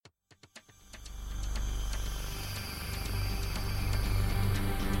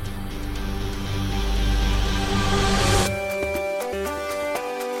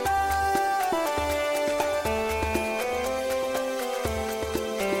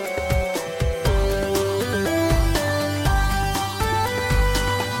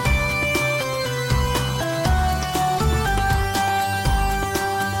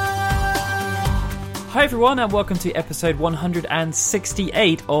everyone, and welcome to episode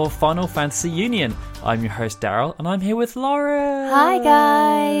 168 of Final Fantasy Union. I'm your host, Darryl, and I'm here with Lauren. Hi,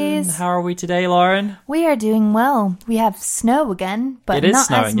 guys. How are we today, Lauren? We are doing well. We have snow again, but it is not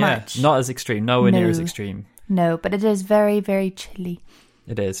snowing, as much. Yeah. Not as extreme. Nowhere near as extreme. No, but it is very, very chilly.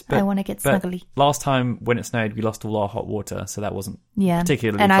 It is. But, I want to get snuggly. Last time when it snowed, we lost all our hot water, so that wasn't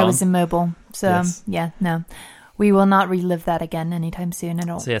particularly and fun. I was immobile, so no. We will not relive that again anytime soon at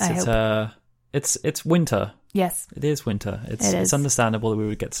all. So yes, it's winter. Yes. It is winter. It's understandable that we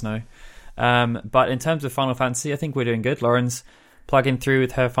would get snow. But in terms of Final Fantasy, I think we're doing good. Lauren's plugging through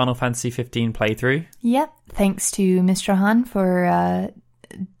with her Final Fantasy 15 playthrough. Yep. Thanks to Mr. Han for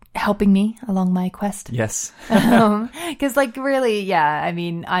helping me along my quest. Yes. Because, really, I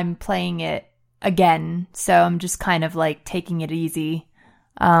mean, I'm playing it again, so I'm just kind of, taking it easy.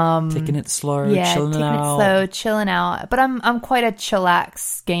 Taking it slow, chilling out. But I'm quite a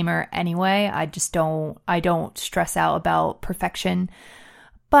chillax gamer anyway. I don't stress out about perfection.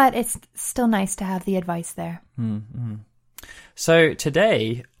 But it's still nice to have the advice there. Mm-hmm. So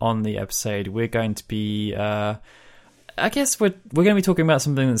today on the episode, we're going to be, I guess we're going to be talking about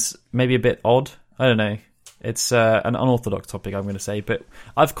something that's maybe a bit odd. I don't know. It's an unorthodox topic, I'm going to say, but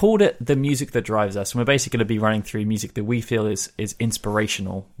I've called it the music that drives us. And we're basically going to be running through music that we feel is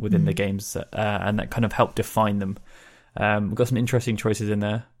inspirational within the games and that kind of help define them. We've got some interesting choices in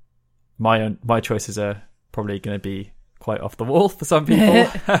there. My choices are probably going to be quite off the wall for some people.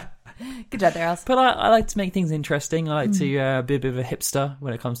 Good job, Darryl. But I like to make things interesting. I like to be a bit of a hipster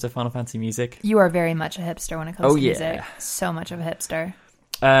when it comes to Final Fantasy music. You are very much a hipster when it comes to music. So much of a hipster.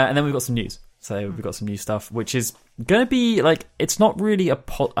 And then we've got some news. So we've got some new stuff, which is going to be, it's not really a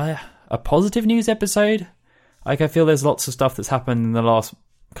positive news episode. I feel there's lots of stuff that's happened in the last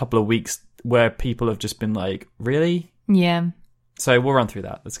couple of weeks where people have just been like, really? Yeah. So we'll run through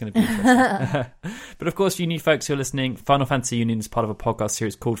that. That's going to be interesting. But of course, you new folks who are listening, Final Fantasy Union is part of a podcast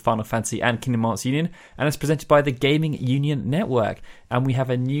series called Final Fantasy and Kingdom Hearts Union, and it's presented by the Gaming Union Network. And we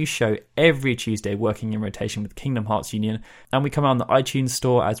have a new show every Tuesday working in rotation with Kingdom Hearts Union, and we come out on the iTunes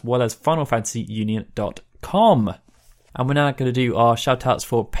store as well as FinalFantasyUnion.com. And we're now going to do our shout-outs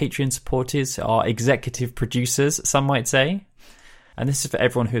for Patreon supporters, our executive producers, some might say. And this is for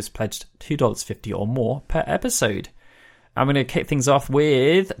everyone who has pledged $2.50 or more per episode. I'm going to kick things off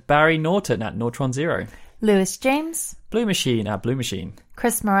with Barry Norton at Nortron Zero. Lewis James. Blue Machine at Blue Machine.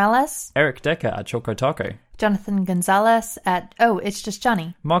 Chris Morales. Eric Decker at Choco Taco. Jonathan Gonzalez at It's Just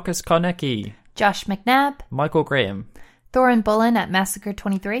Johnny. Marcus Karnecki. Josh McNabb. Michael Graham. Thorin Bullen at Massacre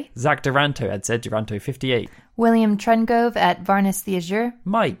 23. Zach Duranto at Zed Duranto 58. William Trengove at Varnis the Azure.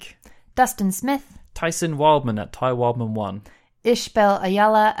 Mike. Dustin Smith. Tyson Wildman at Ty Wildman 1. Ishbel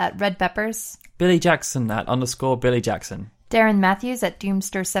Ayala at Red Peppers. Billy Jackson at _Billy Jackson. Darren Matthews at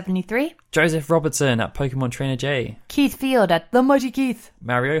Doomster73. Joseph Robertson at Pokemon Trainer J. Keith Field at The Mighty Keith.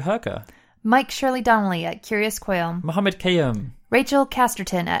 Mario Herker. Mike Shirley Donnelly at Curious Quail. Mohammed Kayum. Rachel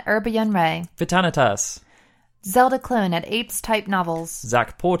Casterton at Urbayun Ray. Vitanitas. Zelda Clone at Apes Type Novels.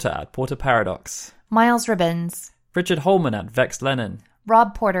 Zach Porter at Porter Paradox. Miles Ribbons. Richard Holman at Vex Lennon.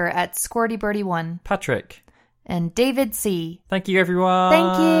 Rob Porter at Squirty Birdie 1. Patrick. And David C. Thank you, everyone.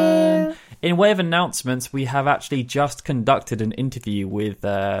 Thank you. In way of announcements, we have actually just conducted an interview with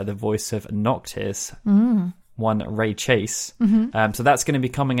the voice of Noctis, one Ray Chase. Mm-hmm. So that's going to be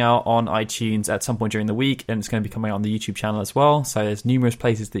coming out on iTunes at some point during the week, and it's going to be coming out on the YouTube channel as well. So there's numerous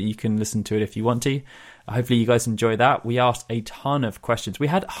places that you can listen to it if you want to. Hopefully you guys enjoy that. We asked a ton of questions. We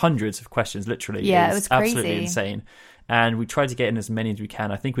had hundreds of questions, literally. Yeah, it was crazy. Absolutely insane. And we tried to get in as many as we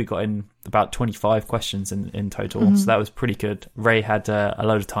can. I think we got in about 25 questions in total. Mm-hmm. So that was pretty good. Ray had a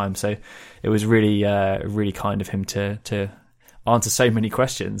load of time. So it was really, really kind of him to answer so many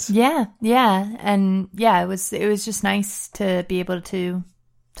questions. Yeah. And it was just nice to be able to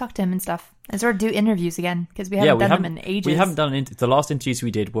talk to him and stuff. And sort of do interviews again, because we haven't done them in ages. We haven't done the last interviews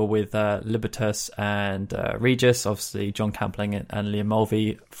we did were with Libertas and Regis, obviously John Campling and Liam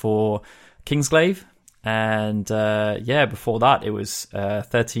Mulvey for Kingsglaive. And before that it was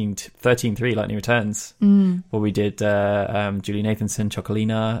 13-3 Lightning Returns, where we did Julie Nathanson,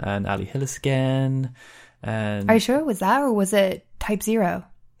 Chocolina, and Ali Hillis again. And are you sure it was that, or was it Type Zero?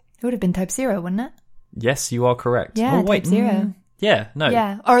 It would have been Type Zero, wouldn't it? Yes, you are correct. Yeah, Type Zero.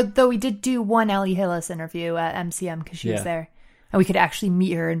 Yeah, although we did do one Ali Hillis interview at MCM because she was there, and we could actually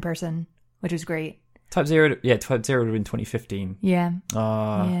meet her in person, which was great. Type Zero would have been 2015. Yeah.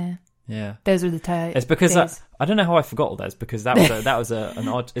 Yeah. Those were the days. It's because I don't know how I forgot all those, because that was an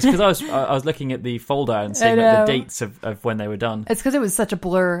odd. It's because I was looking at the folder and seeing like, the dates of when they were done. It's because it was such a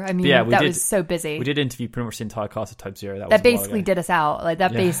blur. I mean, was so busy. We did interview pretty much the entire cast of Type Zero. That basically did us out. Like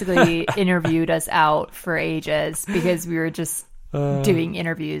that basically interviewed us out for ages because we were just doing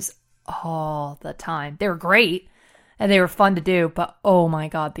interviews all the time. They were great and they were fun to do, but oh my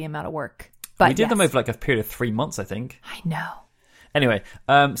god, the amount of work. But we did them over like a period of 3 months, I think. I know. Anyway,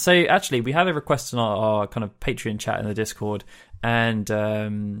 so actually we had a request on our kind of Patreon chat in the Discord, and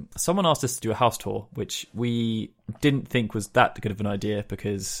someone asked us to do a house tour, which we didn't think was that good of an idea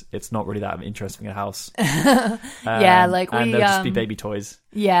because it's not really that interesting a house. And there'll just be baby toys.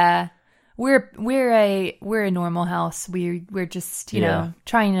 Yeah, we're a normal house. We're just you know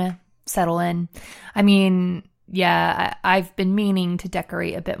trying to settle in. I mean, I've been meaning to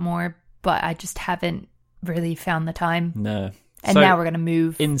decorate a bit more, but I just haven't really found the time. No. And now we're going to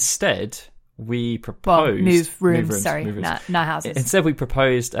move. Instead, we proposed... move rooms. Not houses. Instead, we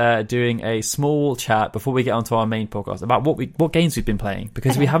proposed doing a small chat before we get onto our main podcast about what games we've been playing,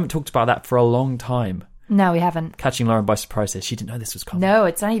 because we haven't talked about that for a long time. No, we haven't. Catching Lauren by surprise. She didn't know this was coming. No,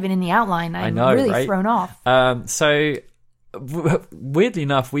 it's not even in the outline. I'm really thrown off. So... weirdly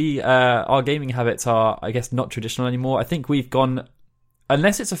enough, our gaming habits are, I guess, not traditional anymore. I think we've gone...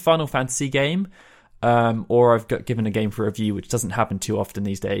 Unless it's a Final Fantasy game... or I've given a game for review, which doesn't happen too often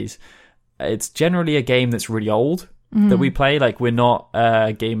these days. It's generally a game that's really old that we play. Like, we're not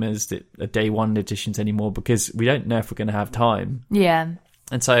gamers that are day one editions anymore because we don't know if we're going to have time. Yeah.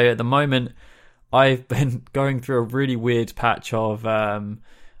 And so at the moment, I've been going through a really weird patch of...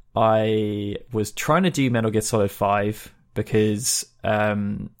 I was trying to do Metal Gear Solid 5 because I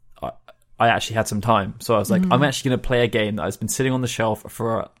actually had some time. So I was like, I'm actually going to play a game that has been sitting on the shelf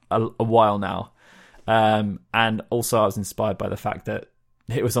for a while now. And also I was inspired by the fact that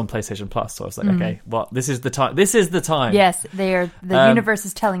it was on PlayStation Plus, so I was like, okay, well, this is the time. Yes, the universe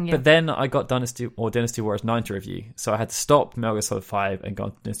is telling you. But then I got Dynasty Warriors 9 to review, so I had to stop Metal Gear Solid 5 and go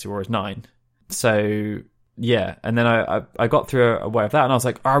on to Dynasty Warriors 9. So yeah, and then I got through a way of that, and I was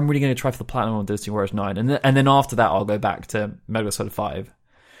like, I'm really going to try for the platinum on Dynasty Warriors 9, and then after that I'll go back to Metal Gear Solid 5.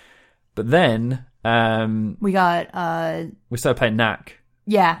 But then we started playing Knack.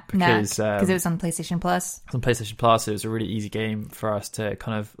 Yeah, because it was on PlayStation Plus. On PlayStation Plus, it was a really easy game for us to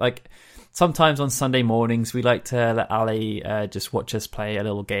kind of like. Sometimes on Sunday mornings, we like to let Ali just watch us play a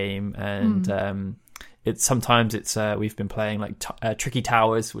little game, and sometimes we've been playing like Tricky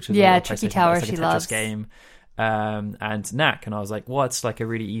Towers, which is Tricky Towers. Like a Tetris game, and Knack, and I was like, well, it's like a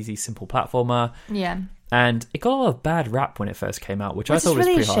really easy, simple platformer. Yeah. And it got a lot of bad rap when it first came out, which I thought was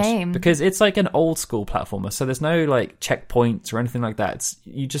really pretty harsh. shame. Because it's like an old school platformer, so there's no like checkpoints or anything like that.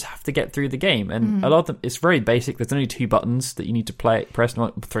 You just have to get through the game, and a lot of them, it's very basic. There's only 2 buttons that you need to press,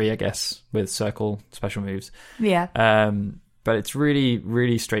 not 3, I guess, with circle special moves. Yeah. But it's really,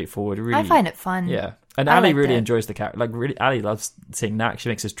 really straightforward. Really, I find it fun. Yeah. And Ali really enjoys the character. Like, really, Ali loves seeing Knack. She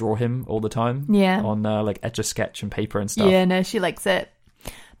makes us draw him all the time. Yeah. On like Etch-a-Sketch and paper and stuff. Yeah, no, she likes it.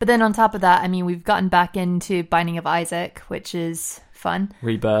 But then on top of that, I mean, we've gotten back into Binding of Isaac, which is fun.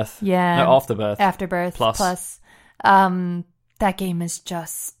 Rebirth. Yeah. No, Afterbirth. Afterbirth. Plus. That game is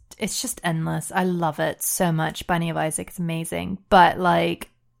it's just endless. I love it so much. Binding of Isaac is amazing. But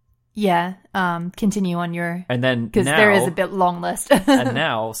like, yeah, continue on your... And then because there is a bit long list. And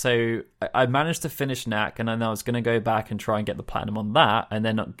now, so I managed to finish Knack, and then I was going to go back and try and get the platinum on that. And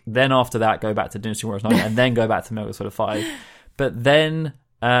then after that, go back to Dynasty Warriors 9, and then go back to Metal Gear Solid 5. But then...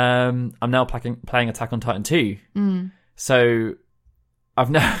 I'm now playing Attack on Titan 2. So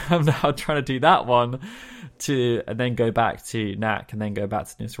I'm now trying to do that one and then go back to Knack, and then go back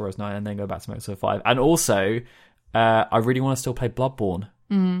to Dynasty Warriors 9, and then go back to Metal Gear 5. And also, I really want to still play Bloodborne.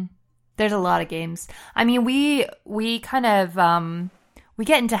 There's a lot of games. I mean, we kind of we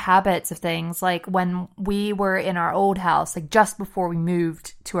get into habits of things. Like when we were in our old house, like just before we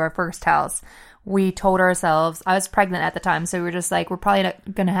moved to our first house, we told ourselves, I was pregnant at the time, so we were just like, we're probably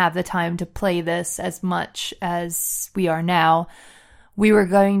not going to have the time to play this as much as we are now. We were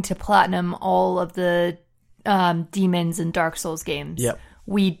going to platinum all of the Demons and Dark Souls games. Yep.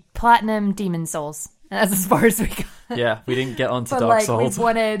 We platinum Demon Souls. That's as far as we got. Yeah, we didn't get onto but Dark Souls.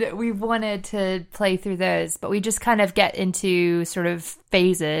 We wanted to play through those, but we just kind of get into sort of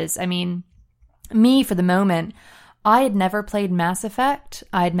phases. I mean, me, for the moment, I had never played Mass Effect.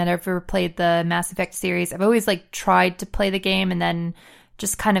 I had never played the Mass Effect series. I've always like tried to play the game and then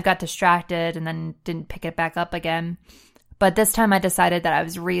just kind of got distracted and then didn't pick it back up again. But this time I decided that I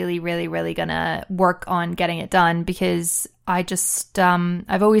was really, really, really going to work on getting it done because I just,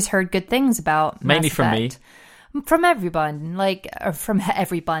 I've always heard good things about Mainly Mass from Effect. me. from everyone, from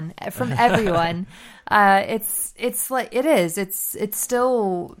everyone. It's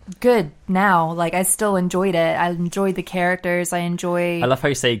still good now. Like, I still enjoyed it. I enjoyed the characters. I love how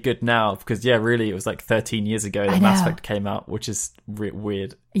you say good now, because really it was like 13 years ago that Mass Effect came out, which is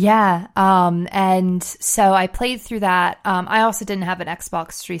weird. Yeah. And so I played through that. I also didn't have an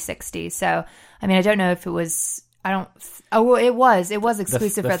Xbox 360, so I mean, I don't know if it was. It was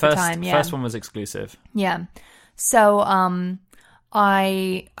exclusive at the time. Yeah, the first one was exclusive. Yeah. So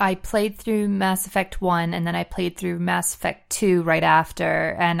I played through Mass Effect 1, and then I played through Mass Effect 2 right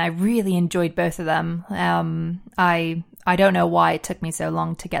after, and I really enjoyed both of them. I don't know why it took me so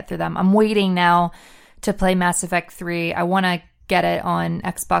long to get through them. I'm waiting now to play Mass Effect 3. I want to get it on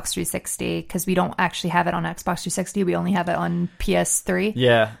Xbox 360 because we don't actually have it on Xbox 360. We only have it on PS3.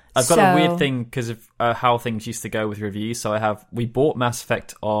 Yeah. I've got a weird thing because of how things used to go with reviews. So we bought Mass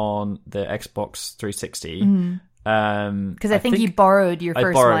Effect on the Xbox 360. Because I think you borrowed your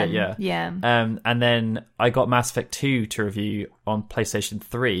first one. I borrowed it, yeah. And then I got Mass Effect 2 to review on PlayStation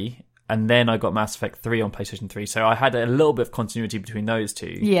 3, and then I got Mass Effect 3 on PlayStation 3. So I had a little bit of continuity between those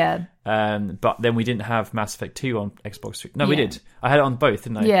two. Yeah. But then we didn't have Mass Effect 2 on Xbox 3. No, we did. I had it on both,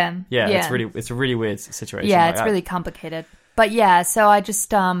 didn't I? Yeah. Yeah. It's a really weird situation. Yeah, it's really complicated. But yeah, so I've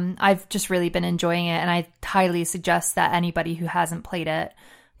just really been enjoying it, and I highly suggest that anybody who hasn't played it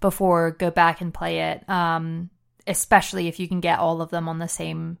before go back and play it. Especially if you can get all of them on the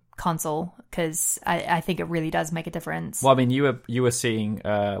same console, because I think it really does make a difference. Well, I mean, you were seeing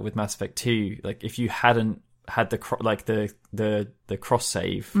with Mass Effect 2, like if you hadn't had the cross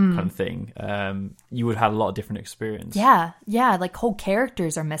save kind of thing, you would have a lot of different experience. Yeah, like whole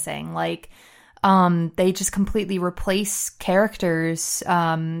characters are missing. Like they just completely replace characters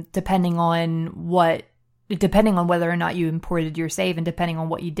depending on whether or not you imported your save and depending on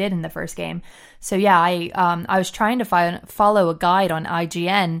what you did in the first game. So yeah, I was trying to follow a guide on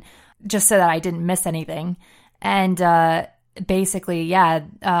IGN just so that I didn't miss anything. And basically,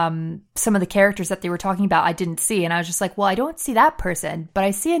 some of the characters that they were talking about I didn't see. And I was just like, well, I don't see that person, but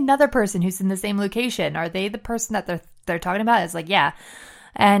I see another person who's in the same location. Are they the person that they're talking about? It's like, yeah.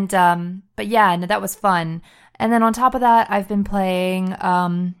 And but yeah, and that was fun. And then on top of that, I've been playing,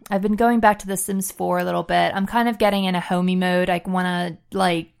 I've been going back to The Sims 4 a little bit. I'm kind of getting in a homey mode. I want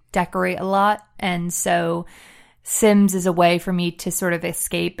to decorate a lot. And so Sims is a way for me to sort of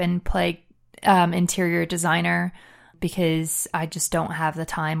escape and play interior designer, because I just don't have the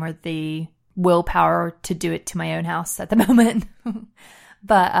time or the willpower to do it to my own house at the moment.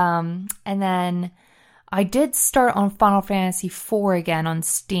 But, and then I did start on Final Fantasy IV again on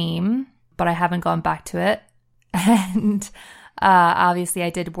Steam, but I haven't gone back to it. And obviously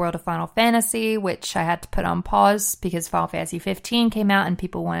I did World of Final Fantasy, which I had to put on pause because Final Fantasy 15 came out and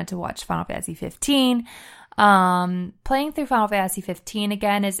people wanted to watch Final Fantasy 15. Playing through Final Fantasy 15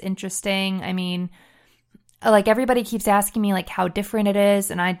 again is interesting. I mean, like, everybody keeps asking me like how different it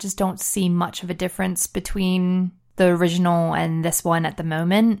is, and I just don't see much of a difference between the original and this one at the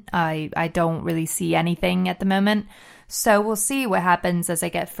moment. I don't really see anything at the moment. So we'll see what happens as I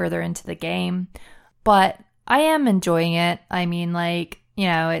get further into the game. But I am enjoying it. I mean, like, you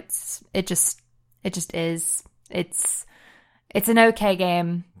know, it just is. It's an okay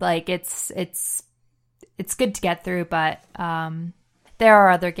game. Like, it's good to get through, but there are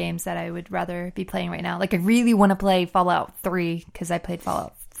other games that I would rather be playing right now. Like, I really want to play Fallout 3 because I played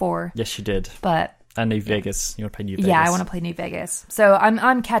Fallout 4. Yes, you did. And New Vegas. You want to play New Vegas? Yeah, I want to play New Vegas. So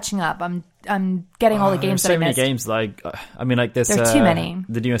I'm catching up. I'm getting all the games that I missed. So many games. Like, I mean, like, there's too many.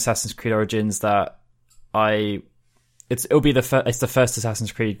 The new Assassin's Creed Origins that it'll be it's the first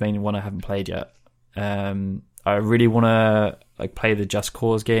Assassin's Creed main one I haven't played yet. I really want to play the Just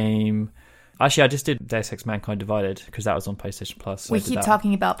Cause game. Actually, I just did Deus Ex Mankind Divided because that was on PlayStation Plus. So we keep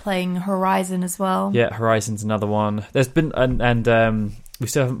talking about playing Horizon as well. Yeah, Horizon's another one. There's been and we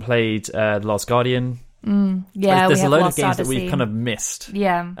still haven't played The Last Guardian. Yeah, there's a load of games Odyssey that we've kind of missed.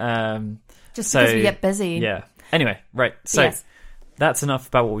 Yeah. Just because we get busy. Yeah. Anyway, right. So yes. That's enough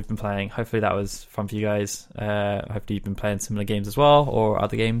about what we've been playing. Hopefully that was fun for you guys. Hopefully you've been playing similar games as well, or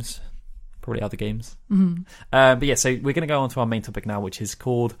other games. Probably other games. Mm-hmm. But yeah, so we're going to go on to our main topic now, which is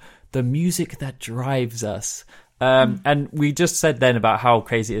called The Music That Drives Us. And we just said then about how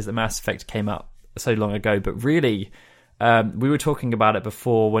crazy it is that Mass Effect came out so long ago, but really, we were talking about it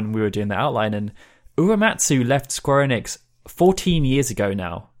before when we were doing the outline, and Uematsu left Square Enix 14 years ago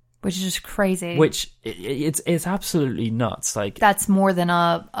now. Which is just crazy. Which it's absolutely nuts. Like, that's more than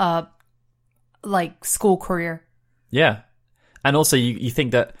a school career. Yeah, and also you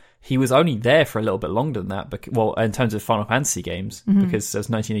think that he was only there for a little bit longer than that. Well, in terms of Final Fantasy games, because there's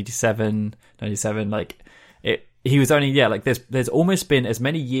 1987, 97. Like, he was only like there's almost been as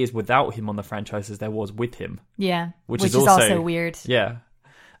many years without him on the franchise as there was with him. Yeah, which is also weird. Yeah,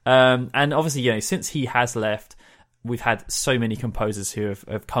 and obviously since he has left, we've had so many composers who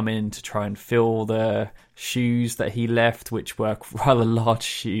have come in to try and fill the shoes that he left, which were rather large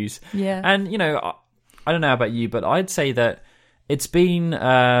shoes. Yeah, and I don't know about you, but I'd say that it's been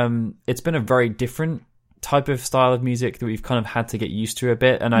a very different type of style of music that we've kind of had to get used to a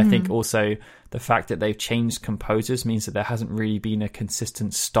bit. And I think also the fact that they've changed composers means that there hasn't really been a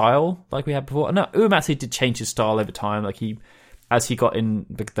consistent style like we had before. No, Uematsu did change his style over time. Like as he got in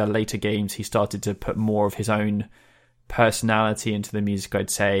the later games, he started to put more of his own personality into the music, I'd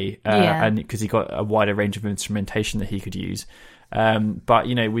say, and because he got a wider range of instrumentation that he could use. But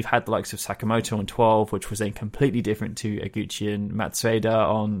we've had the likes of Sakamoto on 12, which was then completely different to Eguchi and Matsueda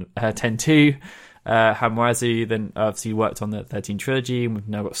on 10-2. Hamwazu then obviously worked on the 13 trilogy, and we've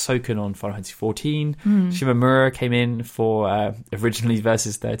now got Soken on Final Fantasy 14. Shimomura came in for originally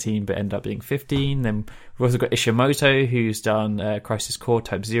Versus 13 but ended up being 15. Then we've also got Ishimoto, who's done Crisis Core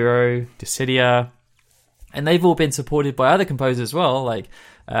Type 0, Dissidia, and they've all been supported by other composers as well, like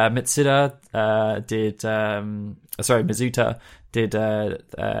Mizuta did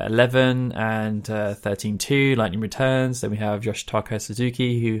 11 and 13-2, Lightning Returns. Then we have Yoshitaka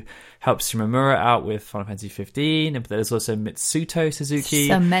Suzuki, who helps Shimomura out with Final Fantasy 15. And there's also Mitsuto Suzuki,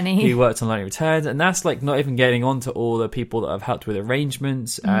 who worked on Lightning Returns. And that's like not even getting on to all the people that have helped with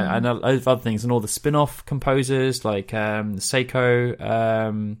arrangements and a lot of other things, and all the spin-off composers like Seiko,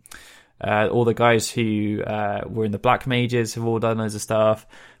 all the guys who were in the Black Mages have all done loads of stuff.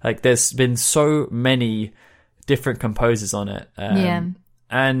 Like there's been so many different composers on it.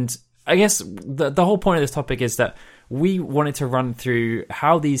 And I guess the whole point of this topic is that we wanted to run through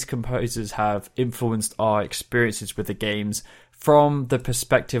how these composers have influenced our experiences with the games from the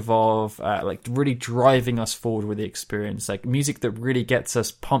perspective of like really driving us forward with the experience, like music that really gets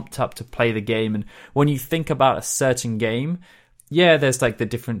us pumped up to play the game. And when you think about a certain game, there's like the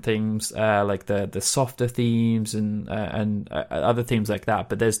different themes, like the softer themes and other themes like that.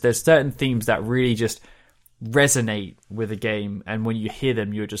 But there's certain themes that really just resonate with a game, and when you hear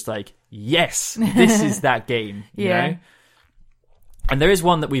them, you're just like, yes, this is that game. You know? And there is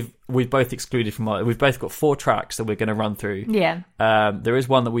one that we've both excluded from we've both got 4 tracks that we're going to run through. There is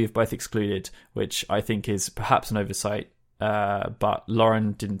one that we've both excluded, which I think is perhaps an oversight. But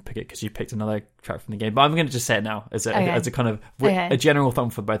Lauren didn't pick it because you picked another track from the game. But I'm going to just say it now as a kind of a general thumb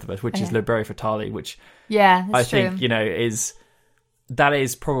for both of us, which is Libero Fatale, which I think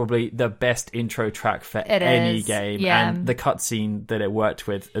is probably the best intro track for any game. And the cutscene that it worked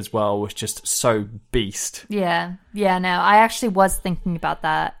with as well was just so beast. No, I actually was thinking about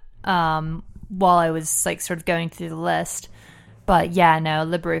that while I was like sort of going through the list. But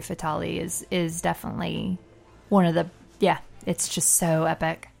Libero Fatale is definitely one of the it's just so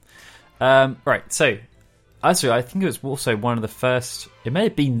epic. Right, so actually I think it was also one of the first, it may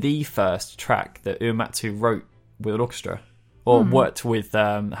have been the first track that Uematsu wrote with an orchestra, or worked with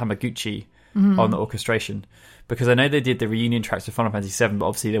Hamaguchi on the orchestration, because I know they did the reunion tracks of Final Fantasy 7, but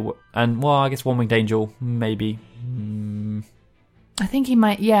obviously there were, and I guess One Winged Angel maybe. I think he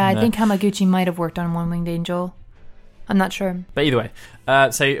might. I think Hamaguchi might have worked on One Winged Angel. I'm not sure. But either way,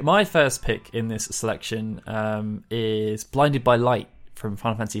 so my first pick in this selection is Blinded by Light from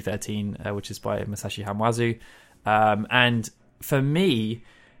Final Fantasy 13, which is by Masashi Hamwazu. And for me,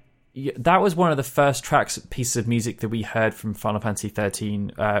 that was one of the first pieces of music that we heard from Final Fantasy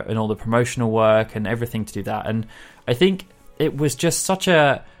 13 and all the promotional work and everything to do that. And I think it was just such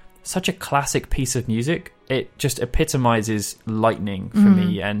a classic piece of music. It just epitomizes lightning for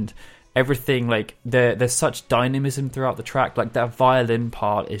me, and everything, like there's such dynamism throughout the track. Like that violin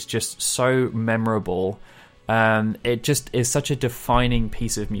part is just so memorable. It just is such a defining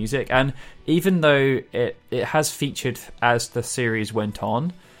piece of music. And even though it has featured as the series went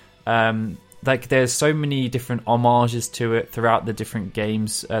on, like there's so many different homages to it throughout the different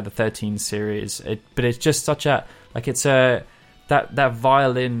games, the 13 series. But it's just such a, like, it's that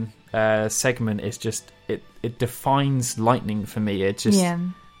violin segment is just, it defines lightning for me. It just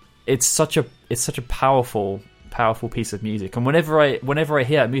it's such a powerful piece of music. And whenever I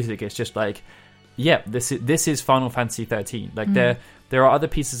hear that music, it's just like, this is Final Fantasy 13. Like there are other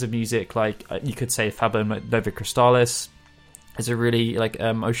pieces of music, like you could say Fabula Nova Crystallis is a really like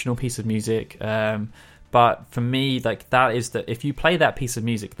emotional piece of music. But for me, like that is if you play that piece of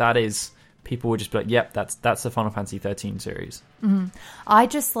music, that is, people would just be like, that's the Final Fantasy 13 series. I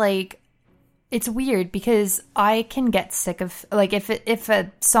just like, it's weird because I can get sick of, like, if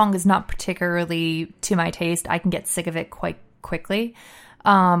a song is not particularly to my taste, I can get sick of it quite quickly.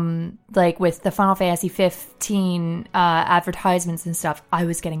 like with the Final Fantasy 15 advertisements and stuff, I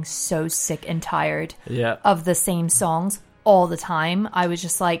was getting so sick and tired of the same songs all the time. I was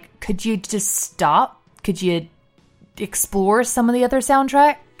just like, could you just stop? Could you explore some of the other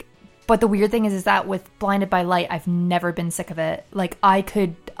soundtrack? But the weird thing is that with Blinded by Light, I've never been sick of it. Like I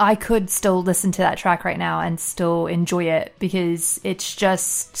could still listen to that track right now and still enjoy it because it's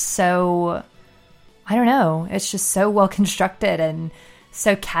just so, I don't know, it's just so well constructed and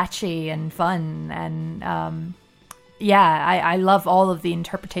so catchy and fun. And I love all of the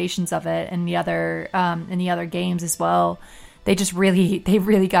interpretations of it and the other games as well. They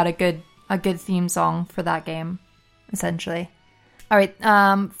really got a good theme song for that game, essentially. All right,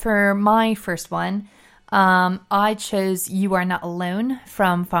 for my first one, I chose You Are Not Alone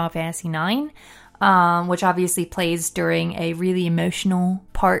from Final Fantasy IX, which obviously plays during a really emotional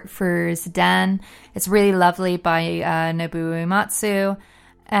part for Zidane. It's really lovely by Nobuo Uematsu,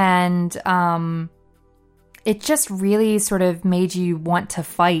 and it just really sort of made you want to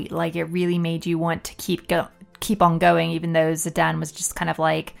fight. Like, it really made you want to keep on going, even though Zidane was just kind of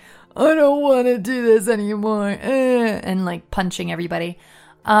like, I don't want to do this anymore, and like punching everybody.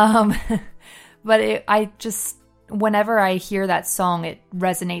 But whenever I hear that song, it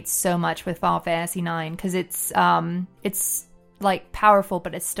resonates so much with Final Fantasy IX because it's like powerful,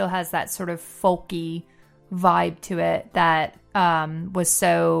 but it still has that sort of folky vibe to it that was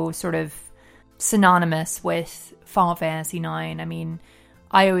so sort of synonymous with Final Fantasy IX. I mean,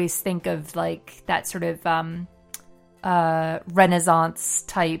 I always think of like that sort of Renaissance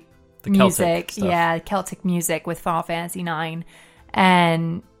type music, Celtic music with Final Fantasy IX,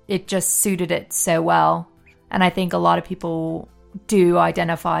 and it just suited it so well. And I think a lot of people do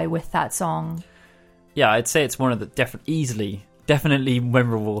identify with that song. Yeah, I'd say it's one of the definitely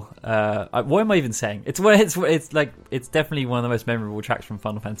memorable. What am I even saying? It's definitely one of the most memorable tracks from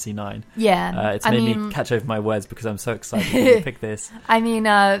Final Fantasy IX. Yeah, it's made me catch over my words because I'm so excited to pick this. I mean,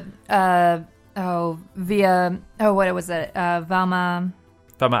 what was it? Valma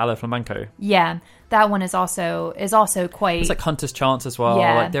Alla Flamenco. Yeah, that one is also quite. It's like Hunter's Chance as well.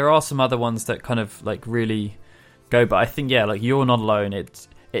 Yeah. Like there are some other ones that kind of like really go, but I think like You're Not Alone.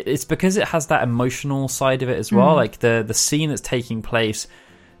 It's because it has that emotional side of it as well. Like the scene that's taking place.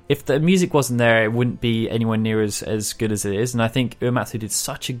 If the music wasn't there, it wouldn't be anywhere near as good as it is. And I think Uematsu did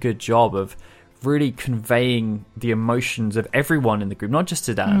such a good job of really conveying the emotions of everyone in the group, not just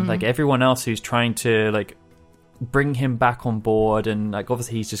Zidane, like everyone else who's trying to like bring him back on board, and like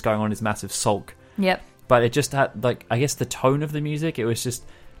obviously he's just going on his massive sulk. Yep. But it just had like, I guess the tone of the music, it was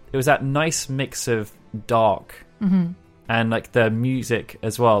that nice mix of dark and like the music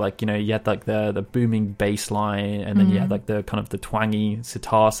as well. Like, you know, you had like the booming bass line, and then you had like the kind of the twangy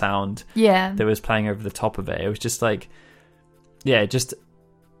sitar sound that was playing over the top of it. It was just like,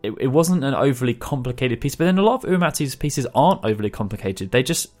 it wasn't an overly complicated piece, but then a lot of Uematsu's pieces aren't overly complicated. They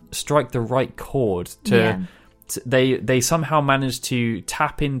just strike the right chord to they somehow manage to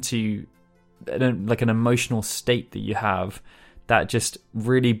tap into like an emotional state that you have that just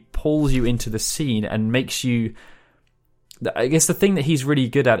really pulls you into the scene and makes you. I guess the thing that he's really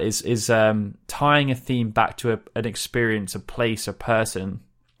good at is tying a theme back to an experience, a place, a person.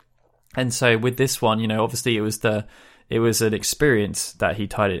 And so with this one, you know, obviously it was an experience that he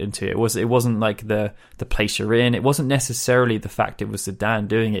tied it into. It wasn't like the place you're in. It wasn't necessarily the fact it was Zidane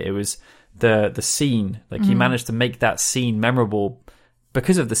doing it. It was the scene. Like he managed to make that scene memorable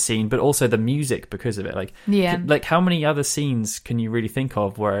because of the scene, but also the music because of it. Like how many other scenes can you really think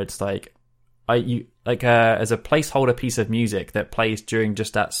of where it's like as a placeholder piece of music that plays during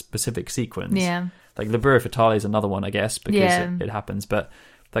just that specific sequence? Yeah. Like Libero Fatale is another one, I guess, because it happens. But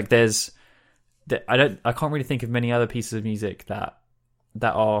like I can't really think of many other pieces of music that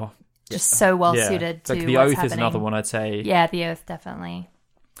are just so well suited to like The what's Oath happening. is another one, I'd say. Yeah, The Oath, definitely.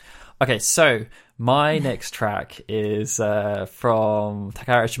 Okay, so my next track is from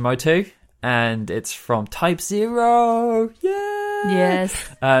Takara Ishimoto, and it's from Type Zero. Yeah.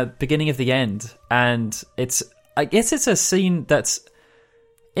 Yes. Beginning of the End, and I guess it's a scene that's,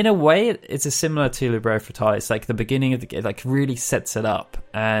 in a way, it's a similar to Libero Fatale. It's like the beginning of it like really sets it up,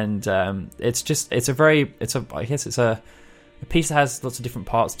 and it's a piece that has lots of different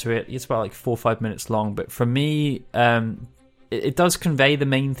parts to it. It's about like 4 or 5 minutes long, but for me, it does convey the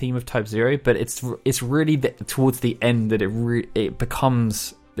main theme of Type Zero, but it's really towards the end that it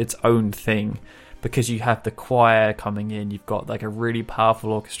becomes its own thing, because you have the choir coming in, you've got like a really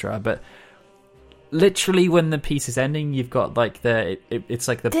powerful orchestra, but literally when the piece is ending, you've got like it's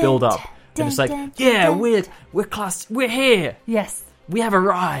like the build up, and it's like we're here, yes, we have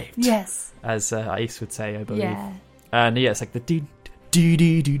arrived, yes, as Ais would say, I believe. Yeah. And it's like the do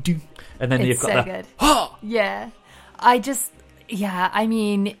do do do, and then It's you've got so that. good. "Ha!" Yeah. I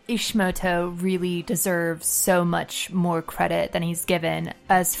mean, Ishimoto really deserves so much more credit than he's given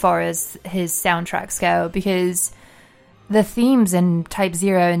as far as his soundtracks go, because the themes in Type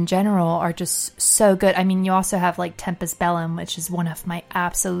 0 in general are just so good. I mean, you also have like Tempest Bellum, which is one of my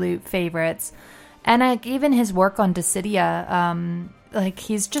absolute favorites. And even his work on Dissidia, like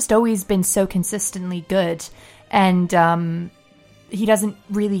he's just always been so consistently good. And he doesn't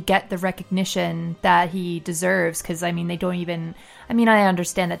really get the recognition that he deserves, because I mean, I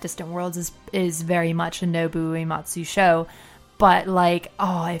understand that Distant Worlds is very much a Nobuo Uematsu show, but like,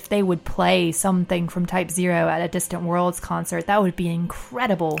 if they would play something from Type 0 at a Distant Worlds concert, that would be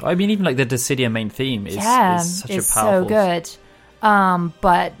incredible. I mean, even like the Dissidia main theme is such a powerful... so good.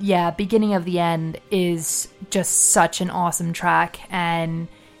 But yeah, Beginning of the End is just such an awesome track, and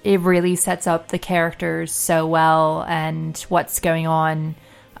it really sets up the characters so well and what's going on.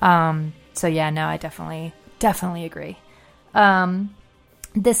 So yeah, no, I definitely agree.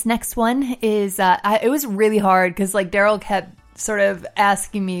 This next one is, it was really hard because like Darryl kept sort of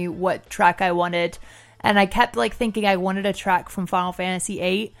asking me what track I wanted, and I kept like thinking I wanted a track from Final Fantasy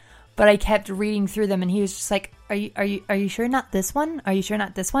VIII, but I kept reading through them, and he was just like, are you sure not this one? Are you sure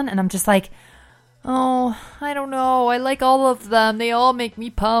not this one? And I'm just like, oh, I don't know. I like all of them. They all make me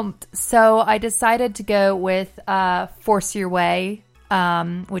pumped. So I decided to go with Force Your Way,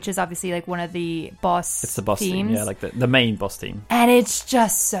 which is obviously like one of the boss It's the boss themes. theme, yeah, like the main boss theme. And it's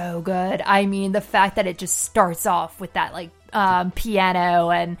just so good. I mean, the fact that it just starts off with that like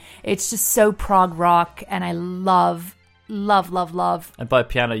piano, and it's just so prog rock, and I love. And by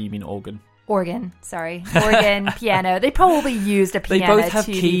piano, you mean organ. Organ, piano. They probably used a piano. They both have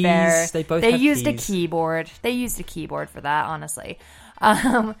to keys. Be fair. They used keys. a keyboard. They used a keyboard for that, honestly.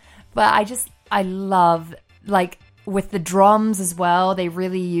 But I love, like, with the drums as well. They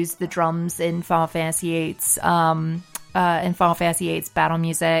really used the drums in Final Fantasy VIII's battle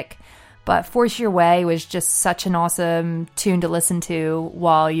music. But Force Your Way was just such an awesome tune to listen to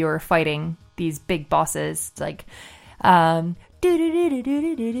while you're fighting these big bosses. Like, like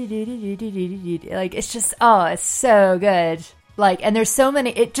it's just, it's so good. Like, and there's so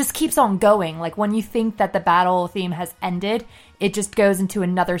many, it just keeps on going. Like when you think that the battle theme has ended, it just goes into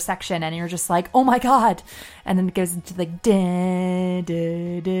another section, and you're just like, oh my god. And then it goes into like da,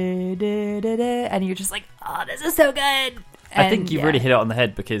 da, da, da, da, da, and you're just like, oh, this is so good. I think you've really hit it on the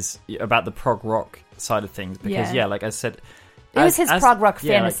head because about the prog rock side of things. Because like I said, it was his prog rock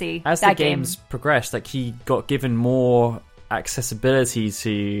fantasy. Like, as the games progressed, like he got given more accessibility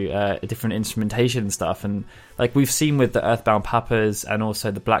to different instrumentation and stuff, and like we've seen with the Earthbound Papas and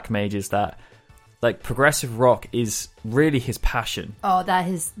also the Black Mages that like progressive rock is really his passion. Oh, that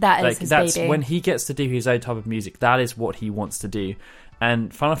is his baby. When he gets to do his own type of music, that is what he wants to do.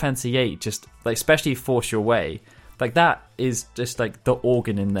 And Final Fantasy VIII, just like especially Force Your Way, like that is just like the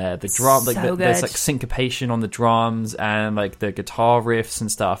organ in there, the drum, like there's like syncopation on the drums and like the guitar riffs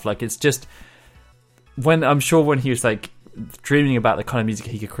and stuff. Like it's just when he was like dreaming about the kind of music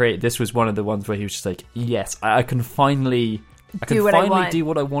he could create, this was one of the ones where he was just like, yes, I can finally do what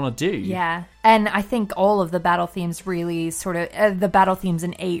I want to do. Yeah. And I think all of the battle themes really sort of the battle themes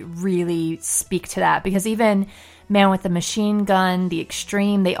in 8 really speak to that, because even Man with the Machine Gun, The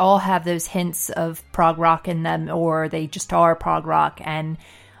Extreme, they all have those hints of prog rock in them, or they just are prog rock. And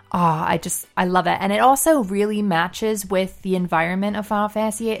I love it. And it also really matches with the environment of Final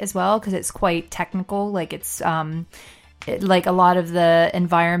Fantasy VIII as well, because it's quite technical. Like it's like a lot of the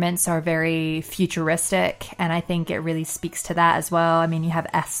environments are very futuristic, and I think it really speaks to that as well. I mean, you have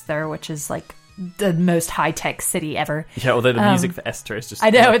Esther, which is like the most high-tech city ever. Yeah, although the music for Esther is just...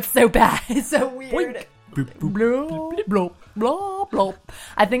 I know, it's so bad. It's so weird. Boink. Boop, boop, boop, boop. Blah, blah.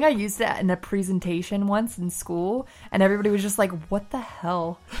 I think I used it in a presentation once in school, and everybody was just like, what the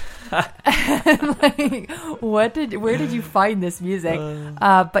hell? Like, where did you find this music?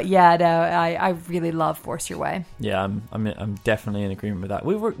 But yeah, no, I really love Force Your Way. Yeah, I'm definitely in agreement with that.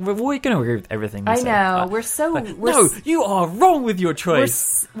 We're going to agree with everything we I say. know. You are wrong with your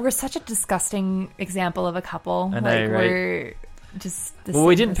choice. We're such a disgusting example of a couple. I know, like, right? We're just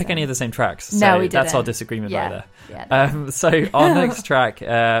we didn't pick any of the same tracks, so no, we didn't. That's our disagreement right there. Yeah, so our next track,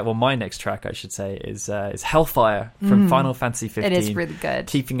 my next track I should say, is Hellfire from Final Fantasy 15. It is really good,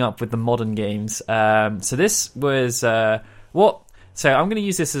 keeping up with the modern games. So this was so I'm going to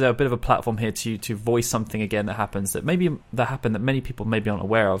use this as a bit of a platform here to voice something again that happened that many people maybe aren't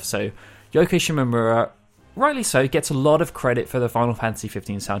aware of. So Yoko Shimomura, rightly so, gets a lot of credit for the Final Fantasy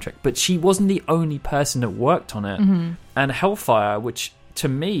 15 soundtrack, but she wasn't the only person that worked on it. And Hellfire, which to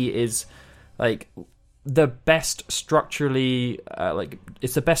me is like the best structurally,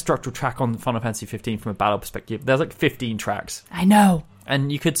 it's the best structural track on Final Fantasy 15 from a battle perspective. There's like 15 tracks. I know.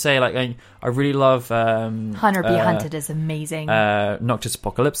 And you could say, like, I really love... Hunter Be Hunted is amazing. Noctis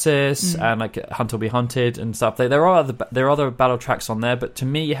Apocalypsis and, like, Hunter Be Hunted and stuff. There are other battle tracks on there, but to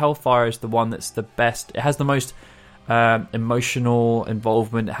me, Hellfire is the one that's the best. It has the most emotional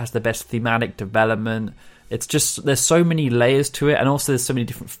involvement. It has the best thematic development. It's just, there's so many layers to it, and also there's so many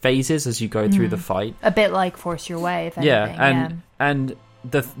different phases as you go through the fight. A bit like Force Your Way, if anything. And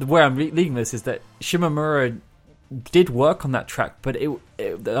the where I'm leading this is that Shimomura did work on that track, but a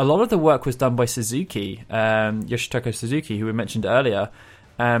lot of the work was done by Suzuki, Yoshitaka Suzuki, who we mentioned earlier.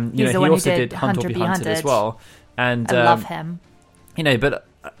 He also did Hunter Be Hunted as well. And I love him. But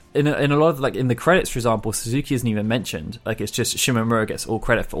in a lot of, like, in the credits, for example, Suzuki isn't even mentioned. Like, it's just Shimomura gets all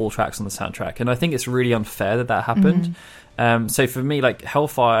credit for all tracks on the soundtrack, and I think it's really unfair that happened. So for me, like,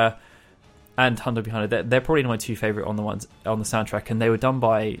 Hellfire and Hunter Be Hunted, they're probably my two favorite on the soundtrack, and they were done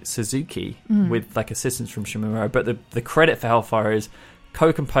by Suzuki with, like, assistance from Shimomura. But the credit for Hellfire is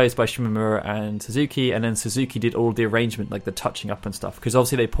co-composed by Shimomura and Suzuki, and then Suzuki did all the arrangement, like the touching up and stuff, because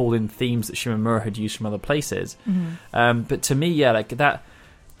obviously they pulled in themes that Shimomura had used from other places. But to me, like that,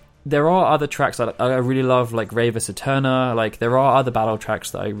 there are other tracks that I really love, like Ravus Eterna. Like, there are other battle tracks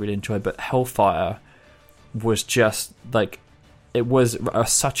that I really enjoy, but Hellfire was just like, it was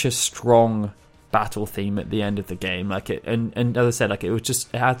such a strong battle theme at the end of the game. Like, it, and as I said, like, it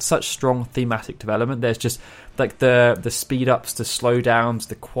had such strong thematic development. There's just like the speed ups, the slow downs,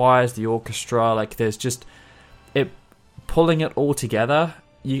 the choirs, the orchestra. Like, there's just it pulling it all together.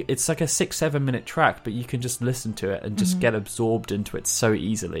 It's like a 6-7 minute track, but you can just listen to it and just get absorbed into it so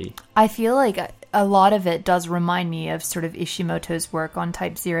easily. I feel like a lot of it does remind me of sort of Ishimoto's work on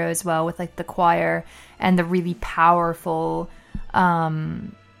Type 0 as well, with like the choir and the really powerful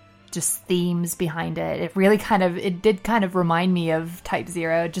just themes behind it. It did kind of remind me of Type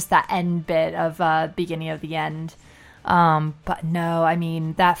 0, just that end bit of beginning of the end. But no, I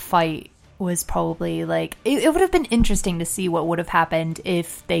mean, that fight was probably like, it would have been interesting to see what would have happened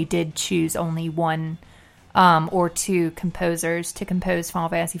if they did choose only one or two composers to compose Final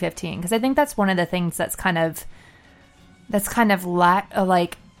Fantasy 15, because I think that's one of the things that's kind of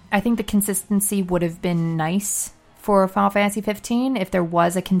like, I think the consistency would have been nice for Final Fantasy 15 if there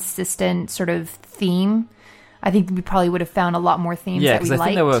was a consistent sort of theme. I think we probably would have found a lot more themes that we liked. Yeah, because I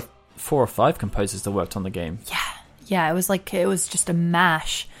think there were 4 or 5 composers that worked on the game. Yeah, it was just a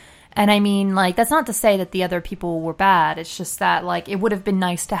mash. And I mean, like, that's not to say that the other people were bad. It's just that, like, it would have been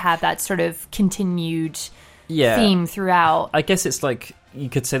nice to have that sort of continued theme throughout. I guess it's like, you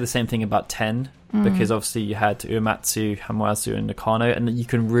could say the same thing about 10, because obviously you had Uematsu, Hamuazu, and Nakano, and you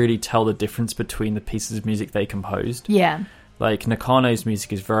can really tell the difference between the pieces of music they composed. Yeah. Like, Nakano's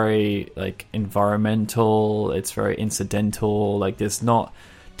music is very, like, environmental, it's very incidental, like, there's not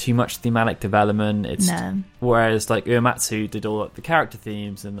too much thematic development. Whereas, like, Uematsu did all, like, the character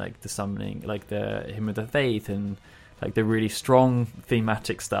themes and, like, the summoning, like the Hymn of the Faith and, like, the really strong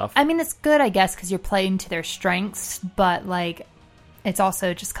thematic stuff. I mean, it's good, I guess, because you're playing to their strengths, but, like, it's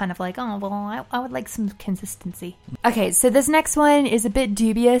also just kind of like, oh, well, I would like some consistency. Okay, so this next one is a bit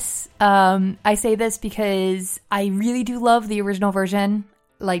dubious. I say this because I really do love the original version.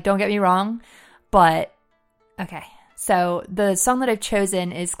 Like, don't get me wrong, but okay. So the song that I've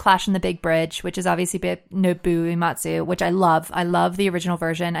chosen is Clash on the Big Bridge, which is obviously by Nobu Uematsu, which I love. I love the original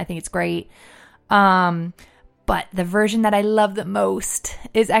version. I think it's great. But the version that I love the most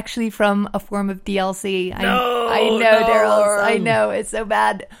is actually from a form of DLC. I know, Darryl. I know, it's so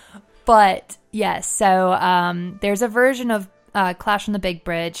bad. But yes, so there's a version of Clash on the Big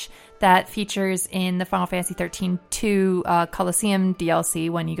Bridge that features in the Final Fantasy 13-2 Colosseum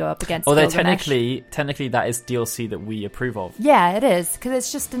DLC when you go up against Although Gilgamesh. technically that is DLC that we approve of. Yeah, it is, because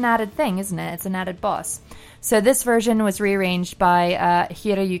it's just an added thing, isn't it? It's an added boss. So this version was rearranged by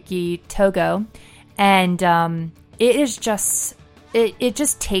Hiroyuki Togo, and it is just... It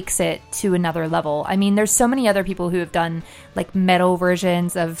just takes it to another level. I mean, there's so many other people who have done like metal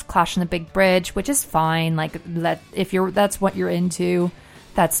versions of Clash on the Big Bridge, which is fine. Like, if that's what you're into,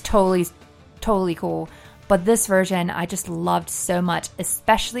 that's totally cool. But this version, I just loved so much,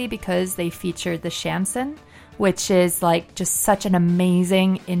 especially because they featured the shamisen, which is like just such an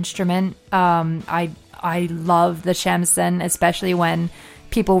amazing instrument. I love the shamisen, especially when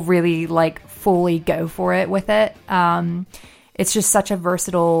people really like fully go for it with it. It's just such a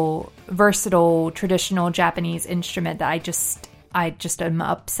versatile traditional Japanese instrument that I just am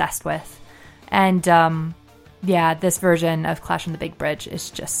obsessed with. And this version of Clash on the Big Bridge is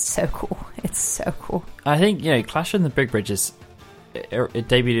just so cool. It's so cool. I think, Clash on the Big Bridge is it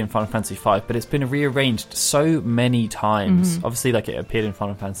debuted in Final Fantasy V, but it's been rearranged so many times. Obviously, like, it appeared in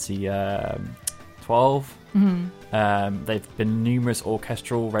Final Fantasy 12. They've been numerous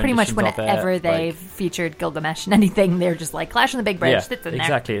orchestral renditions. Pretty much whenever they've featured Gilgamesh in anything, they're just like Clash on the Big Bridge. Yeah,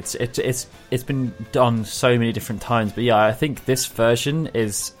 exactly. It's been done so many different times. But yeah, I think this version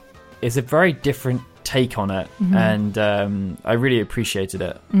is a very different take on it, and I really appreciated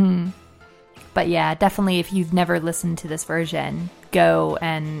it. But yeah, definitely, if you've never listened to this version, go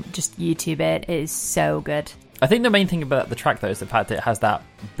and just YouTube it. It is so good. I think the main thing about the track, though, is the fact that it has that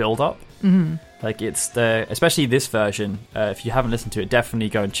build-up. Like, it's especially this version, if you haven't listened to it, definitely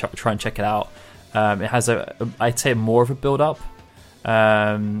go and try and check it out. It has I'd say more of a build-up,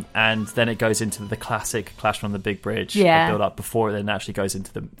 and then it goes into the classic Clash on the Big Bridge build-up before it then actually goes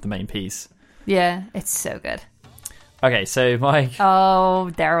into the main piece. Yeah, it's so good. Okay, so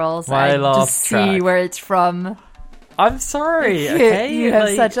Darryl's. My last just track. See where it's from. I'm sorry. Okay, you have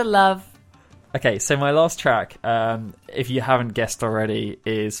such a love. Okay, so my last track, if you haven't guessed already,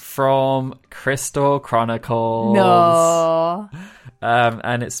 is from Crystal Chronicles. No.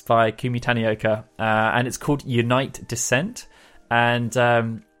 And it's by Kumi Tanioka, and it's called Unite Descent. And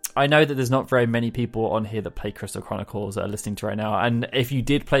I know that there's not very many people on here that play Crystal Chronicles that are listening to right now. And if you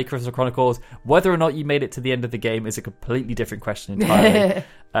did play Crystal Chronicles, whether or not you made it to the end of the game is a completely different question entirely.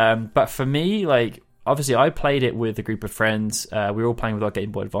 But for me, like, obviously I played it with a group of friends. We were all playing with our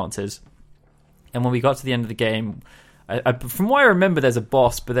Game Boy Advances. And when we got to the end of the game, from what I remember, there's a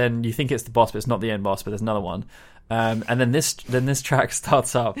boss, but then you think it's the boss, but it's not the end boss, but there's another one. And then this track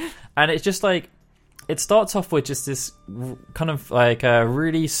starts up. And it's just like, it starts off with just this kind of like a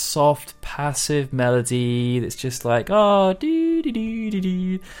really soft, passive melody that's just like, oh,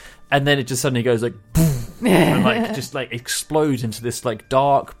 do. And then it just suddenly goes like, boom, and like just like explodes into this like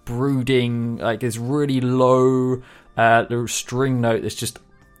dark, brooding, like this really low string note that's just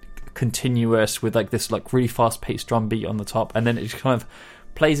continuous with like this like really fast-paced drum beat on the top. And then it just kind of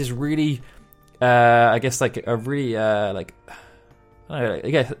plays this really, I guess like a really like... I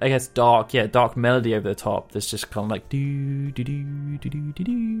guess dark melody over the top. That's just kind of like do do do do do do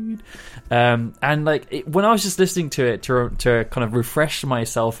do. And like when I was just listening to it to kind of refresh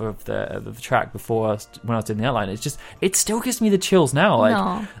myself of the track before when I was doing the outline, it still gives me the chills now. Like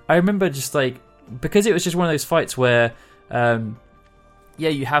No. I remember just like, because it was just one of those fights where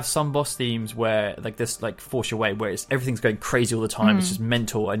you have some boss themes where like this like force your way, where everything's going crazy all the time. It's just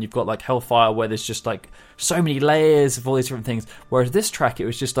mental, and you've got like Hellfire where there's just like so many layers of all these different things. Whereas this track, it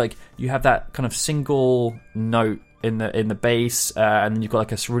was just like you have that kind of single note in the bass, and then you've got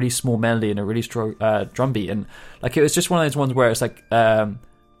like a really small melody and a really strong drum beat, and like it was just one of those ones where it's like a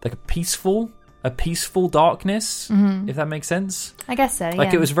peaceful darkness, if that makes sense. I guess so.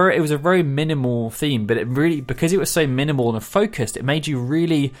 Like yeah. it was a very minimal theme, but it really, because it was so minimal and focused, it made you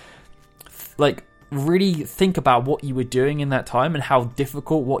really think about what you were doing in that time and how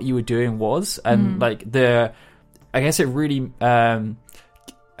difficult what you were doing was, and it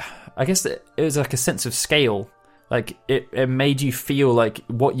was like a sense of scale. Like it made you feel like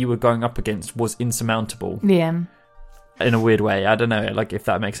what you were going up against was insurmountable. Yeah. In a weird way. I don't know, like if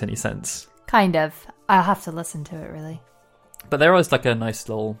that makes any sense. Kind of. I'll have to listen to it, really. But there was like a nice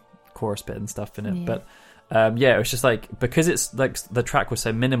little chorus bit and stuff in it. Yeah. But it was just like, because it's like the track was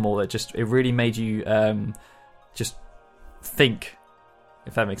so minimal, it really made you just think.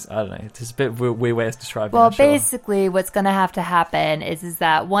 If that makes, I don't know, it's a bit weird way of describing it. Well, basically what's going to have to happen is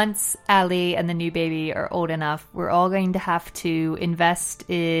that once Ali and the new baby are old enough, we're all going to have to invest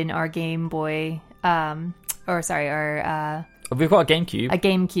in our Game Boy, we've got a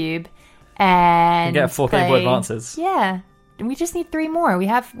GameCube. And you get 4 Game Boy Advances. Yeah. And we just need 3 more. We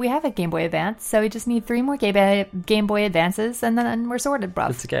have a Game Boy Advance, so we just need 3 more Game Boy Advances, and then we're sorted,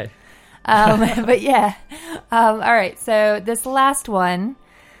 bruv. It's okay. But yeah. All right, so this last one,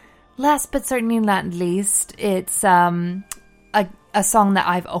 last but certainly not least, it's a song that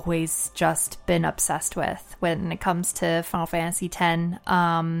I've always just been obsessed with when it comes to Final Fantasy X.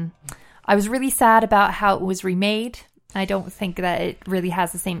 I was really sad about how it was remade. I don't think that it really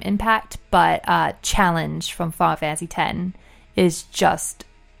has the same impact, but Challenge from Final Fantasy X is just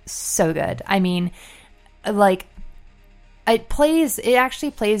so good. I mean, like, it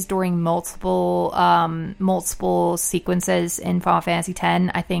actually plays during multiple sequences in Final Fantasy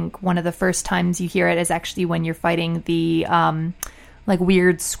X. I think one of the first times you hear it is actually when you're fighting the like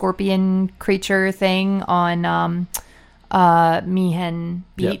weird scorpion creature thing on Mihen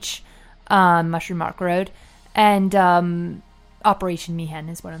Beach, Mushroom Rock Road. And Operation Mihen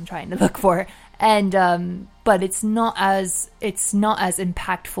is what I'm trying to look for. And but it's not as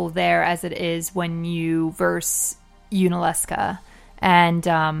impactful there as it is when you verse Unalesca.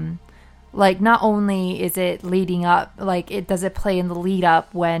 And like, not only is it leading up, like, it does it play in the lead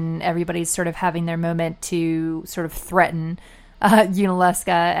up when everybody's sort of having their moment to sort of threaten Unalesca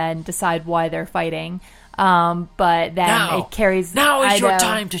and decide why they're fighting. But then it carries... Now is your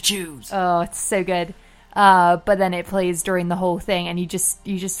time to choose. Oh, it's so good. But then it plays during the whole thing, and you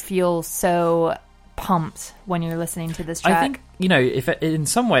just feel so pumped when you're listening to this track. I think, if in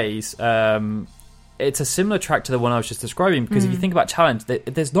some ways... it's a similar track to the one I was just describing, because if you think about Challenge,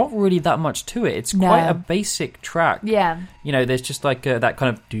 there's not really that much to it. It's quite a basic track. Yeah. There's just like that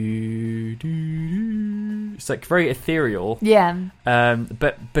kind of do. It's like very ethereal. Yeah.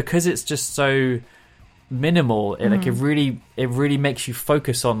 But because it's just so minimal, it really makes you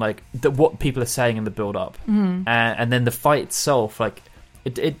focus on like what people are saying in the build up, and then the fight itself, like.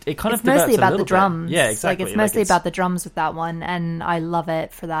 It kind of mostly about the bit. drums. Yeah, exactly. Like, it's mostly about the drums with that one, and I love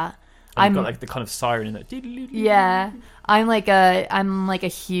it for that. I've got like the kind of siren in it. Yeah, I'm like a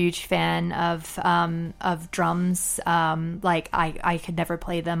huge fan of drums. Like I could never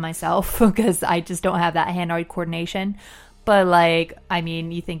play them myself because I just don't have that hand-eye coordination. But like, I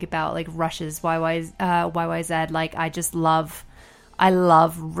mean, you think about like Rush's YYZ. Like, I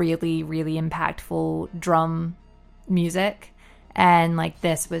love really, really impactful drum music, and like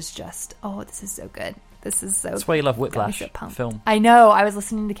this was just, this is so good. This is so... That's why you love Whiplash film. I know. I was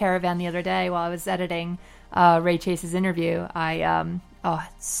listening to Caravan the other day while I was editing Ray Chase's interview.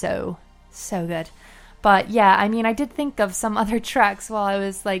 So good. But yeah, I mean, I did think of some other tracks while I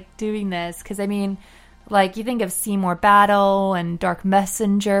was like doing this, because I mean, like, you think of Seymour Battle and Dark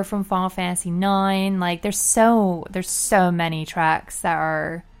Messenger from Final Fantasy IX. Like, there's so many tracks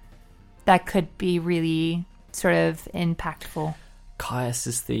that could be really sort of impactful.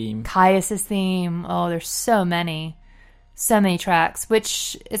 Caius's theme. Oh, there's so many tracks,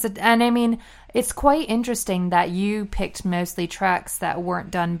 which is and I mean, it's quite interesting that you picked mostly tracks that weren't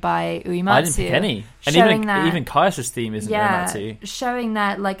done by Uematsu. I didn't pick any, and even Caius's theme isn't Uematsu. Showing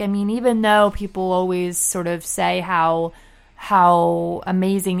that, like, I mean, even though people always sort of say how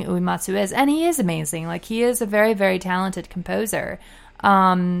amazing Uematsu is, and he is amazing, like, he is a very, very talented composer.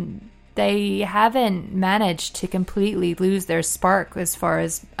 They haven't managed to completely lose their spark as far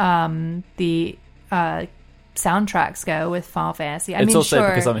as the soundtracks go with Final Fantasy. It's also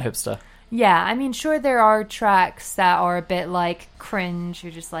because I'm a hipster. Yeah, I mean, sure, there are tracks that are a bit like cringe.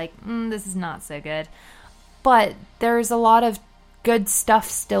 You're just like, this is not so good. But there's a lot of good stuff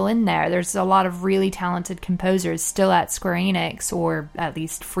still in there. There's a lot of really talented composers still at Square Enix, or at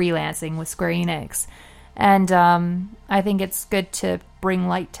least freelancing with Square Enix. And I think it's good to bring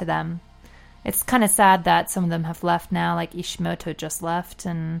light to them. It's kind of sad that some of them have left now, like Ishimoto just left,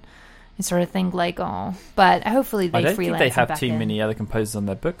 and you sort of think like, oh, but hopefully they freelance. I don't think they have too many other composers on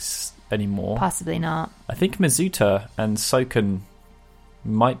their books anymore. Possibly not. I think Mizuta and Soken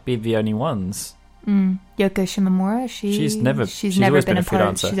might be the only ones. Yoko Shimomura, she's never been a part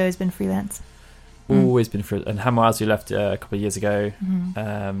of. She's always been freelance. Always been freelance. And Hamazu left a couple of years ago.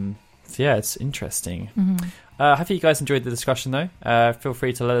 So yeah, it's interesting. Hopefully you guys enjoyed the discussion though. Feel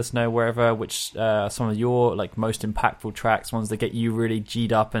free to let us know which some of your like most impactful tracks, ones that get you really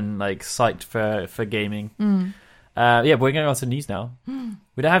G'd up and like psyched for gaming. We're going on to news now.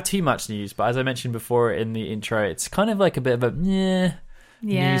 We don't have too much news, but as I mentioned before in the intro, it's kind of like a bit of a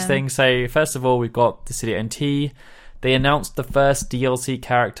news thing. So first of all, we've got Dissidia NT. They announced the first DLC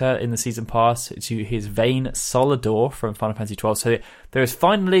character in the season pass to his Vayne Solidor from Final Fantasy XII. So there is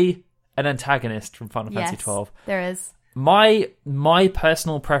finally an antagonist from Final Fantasy XII. There is. My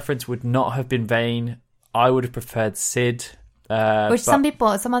personal preference would not have been Vayne. I would have preferred Cid. Which some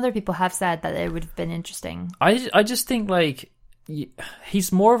other people have said that it would have been interesting. I just think like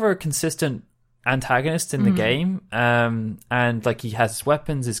he's more of a consistent antagonist in the game, and like he has his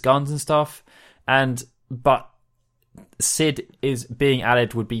weapons, his guns and stuff, but Cid is being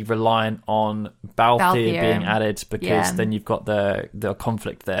added would be reliant on Balthier being added, because then you've got the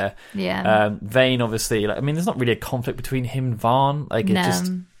conflict there. Vayne, obviously, like, I mean, there's not really a conflict between him and Vaughn. Like,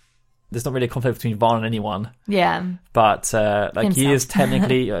 there's not really a conflict between Vaughn and anyone. But like he is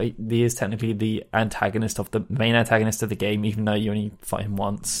technically the antagonist of the main antagonist of the game, even though you only fight him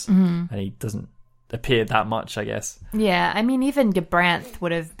once, and he doesn't appear that much, I guess. Yeah, I mean, even Gebranth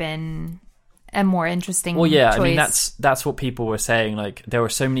would have been a more interesting choice. I mean, that's what people were saying. Like, there were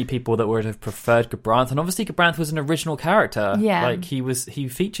so many people that would have preferred Gebranth, and obviously Gebranth was an original character. Like he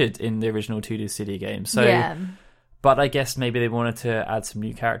featured in the original 2D City game. So but I guess maybe they wanted to add some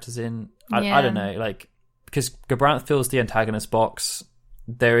new characters in. I don't know, like, because Gebranth fills the antagonist box.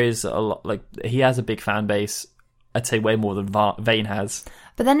 There is a lot, like, he has a big fan base. I'd say way more than Vayne has.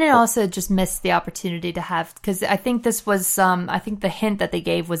 But then it also just missed the opportunity to have, because I think this was I think the hint that they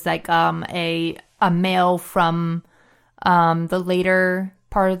gave was like a male from the later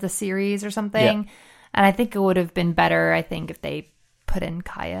part of the series or something. Yeah. And I think it would have been better, I think, if they put in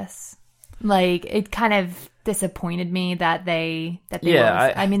Caius. Like, it kind of disappointed me that they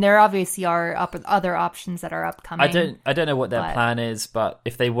I mean, there obviously are other options that are upcoming. I don't know what their plan is, but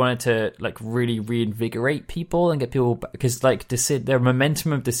if they wanted to like really reinvigorate people and get people, because like their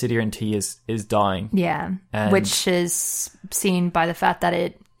momentum of Dissidia NT is dying. Yeah, which is seen by the fact that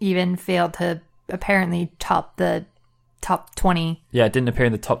it even failed to apparently top the top 20. Yeah, it didn't appear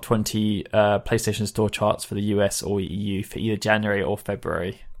in the top 20 PlayStation Store charts for the US or EU for either January or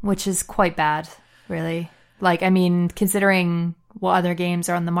February. Which is quite bad, really. Like, I mean, considering what other games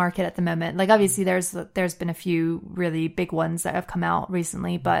are on the market at the moment. Like, obviously, there's been a few really big ones that have come out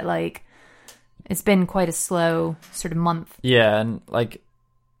recently, but, like, it's been quite a slow sort of month. Yeah, and, like,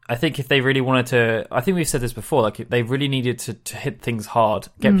 I think if they really wanted to... I think we've said this before. Like, they really needed to hit things hard,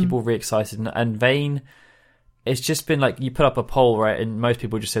 get people really excited. And Vayne, it's just been, like, you put up a poll, right? And most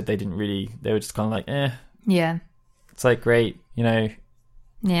people just said they didn't really... They were just kind of like, eh. Yeah. It's, like, great, you know...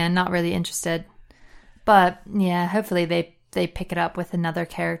 Yeah, not really interested. But yeah, hopefully they pick it up with another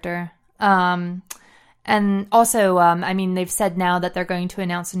character. And also, I mean, they've said now that they're going to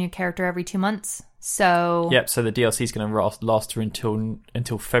announce a new character every 2 months. So yep. So the DLC is going to last through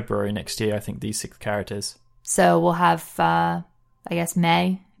until February next year. I think these 6 characters. So we'll have, I guess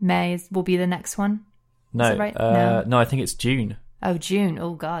May. May will be the next one. No, is that right? No, I think it's June. Oh, June.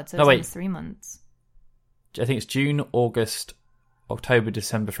 Oh God, so it's almost 3 months. I think it's June, August, October,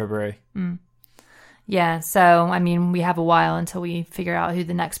 December, February. Yeah, so, I mean, we have a while until we figure out who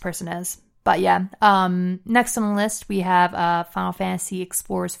the next person is. But yeah, next on the list, we have Final Fantasy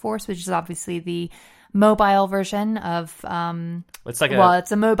Explorers Force, which is obviously the mobile version of... it's like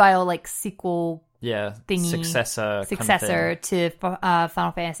it's a mobile, like, sequel thingy. Successor kind of to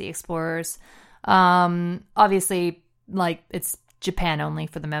Final Fantasy Explorers. Obviously, like, it's Japan only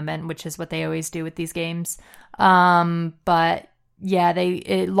for the moment, which is what they always do with these games. But... yeah,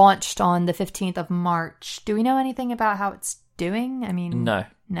 it launched on the 15th of March. Do we know anything about how it's doing? I mean... No,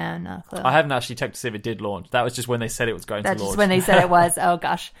 not a clue. I haven't actually checked to see if it did launch. That was just when they said it was going to launch. That's just when they said it was. Oh,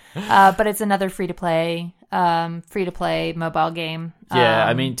 gosh. But it's another free-to-play mobile game. Yeah,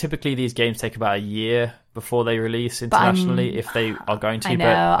 I mean, typically these games take about a year before they release internationally, if they are going to. I know.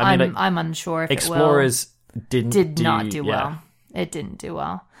 But, I mean, I'm unsure if Explorers did not do well. It didn't do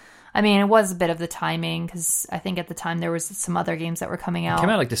well. I mean, it was a bit of the timing, because I think at the time there was some other games that were coming out. It came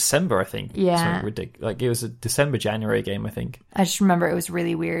out like December, I think. Yeah. Like, it was a December, January game, I think. I just remember it was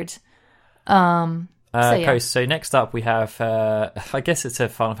really weird. So next up we have, I guess it's a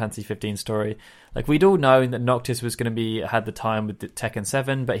Final Fantasy 15 story. Like, we'd all known that Noctis was going to had the time with the Tekken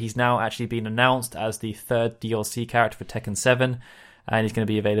 7, but he's now actually been announced as the 3rd DLC character for Tekken 7. And he's going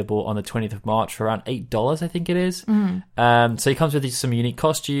to be available on the 20th of March for around $8, I think it is. So he comes with some unique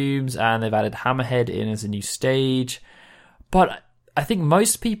costumes, and they've added Hammerhead in as a new stage. But I think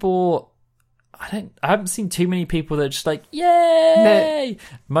most people... I haven't seen too many people that are just like, yay!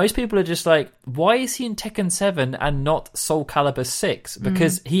 Most people are just like, why is he in Tekken 7 and not Soul Calibur 6?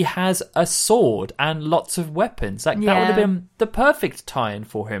 Because he has a sword and lots of weapons. Like, that would have been the perfect tie-in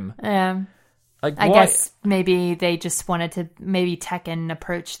for him. Yeah. Like, I guess maybe they just wanted to... Maybe Tekken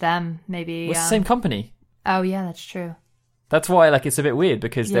approach them. Maybe... It's the same company. Oh, yeah, that's true. That's why, like, it's a bit weird,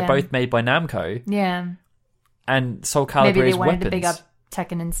 because they're both made by Namco. Yeah. And Soul Calibur is weapons. Maybe they wanted to big up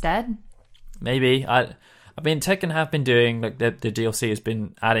Tekken instead? Maybe. I mean, Tekken have been doing... Like, the DLC has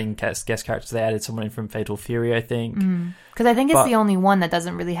been adding guest characters. They added someone in from Fatal Fury, I think. Because I think it's the only one that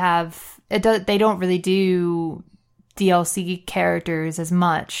doesn't really have... They don't really do... DLC characters as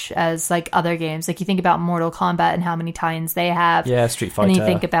much as like other games. Like, you think about Mortal Kombat and how many tie-ins they have. Yeah, Street Fighter. And you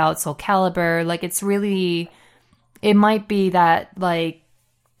think about Soul Calibur. Like, it's really... It might be that like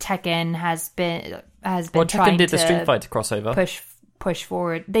Tekken has been Tekken trying did to the Street Fighter crossover. Push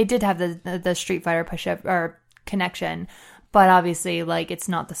forward. They did have the Street Fighter push up or connection, but obviously like it's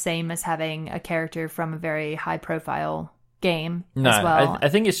not the same as having a character from a very high profile game as well. I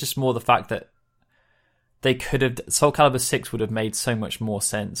think it's just more the fact that they could have... Soul Calibur 6 would have made so much more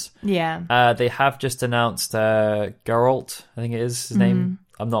sense. Yeah. They have just announced Geralt, I think it is his name.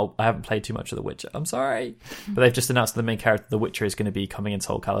 I haven't played too much of The Witcher. I'm sorry. But they've just announced the main character, The Witcher, is going to be coming in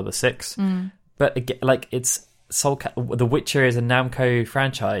Soul Calibur 6. But again, like, it's... The Witcher is a Namco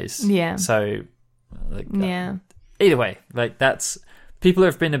franchise. Yeah. So, like, yeah. Either way, like, that's... People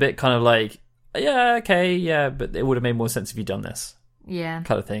have been a bit kind of like, yeah, okay, yeah, but it would have made more sense if you'd done this.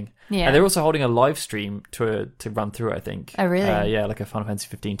 kind of thing. Yeah. And they're also holding a live stream to run through, I think. Oh, really? Yeah, like a Final Fantasy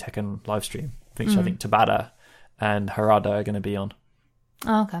 15 Tekken live stream, which I think Tabata and Harada are going to be on.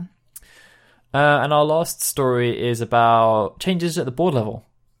 Oh, okay. And our last story is about changes at the board level.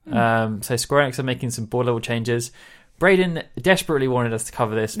 So Square Enix are making some board level changes. Braden desperately wanted us to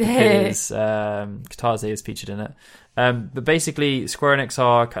cover this because Katase is featured in it. But basically, Square Enix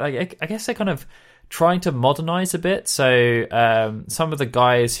are, I guess they're kind of trying to modernize a bit. So some of the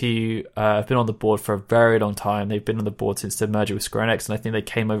guys who have been on the board for a very long time, they've been on the board since the merger with Square Enix, and I think they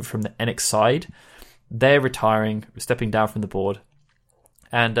came over from the Enix side. They're retiring, stepping down from the board.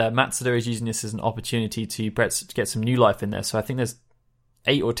 And Matsuda is using this as an opportunity to get some new life in there. So I think there's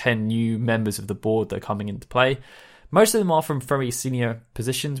 8 or 10 new members of the board that are coming into play. Most of them are from very senior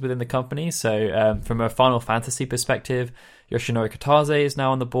positions within the company. So from a Final Fantasy perspective, Yoshinori Katase is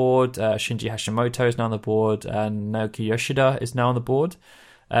now on the board. Shinji Hashimoto is now on the board. And Naoki Yoshida is now on the board.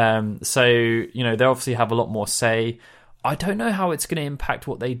 So, they obviously have a lot more say. I don't know how it's going to impact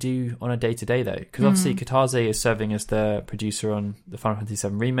what they do on a day-to-day, though. Because obviously Katase is serving as the producer on the Final Fantasy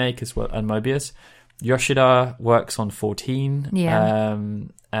VII Remake as well, and Mobius. Yoshida works on 14. Yeah.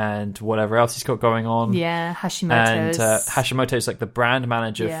 And whatever else he's got going on. Yeah, Hashimoto's. And Hashimoto's like the brand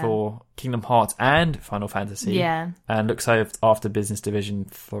manager for Kingdom Hearts and Final Fantasy. Yeah. And looks after Business Division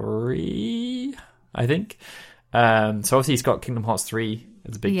 3, I think. So obviously he's got Kingdom Hearts 3.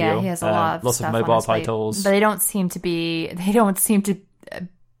 It's a big deal. Yeah, he has a lot of lots stuff of mobile on his plate. titles. But they don't seem to be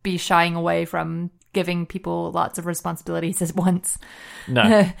shying away from giving people lots of responsibilities at once.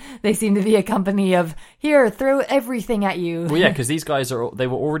 No. They seem to be a company of, here, throw everything at you. Well, yeah, because these guys they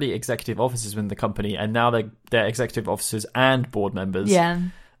were already executive officers within the company, and now they're executive officers and board members. Yeah.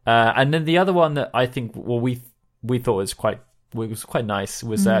 And then the other one that I think, we thought was quite nice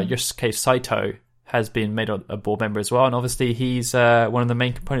was Yosuke Saito has been made a board member as well, and obviously he's one of the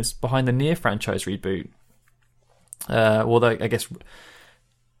main components behind the Nier franchise reboot. Although I guess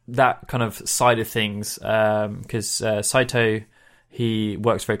that kind of side of things, because Saito, he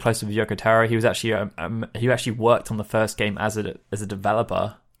works very closely with Yoko Taro. He was actually he actually worked on the first game as a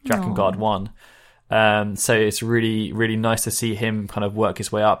developer, Drakengard 1. So it's really, really nice to see him kind of work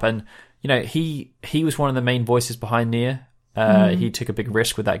his way up. And he was one of the main voices behind Nier. He took a big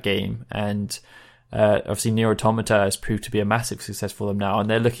risk with that game, and obviously Nier Automata has proved to be a massive success for them now, and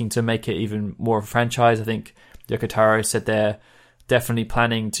they're looking to make it even more of a franchise. I think Yoko Taro said they're definitely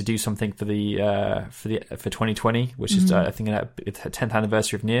planning to do something for 2020, which is I think it's the 10th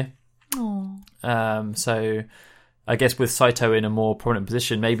anniversary of Nier. So I guess with Saito in a more prominent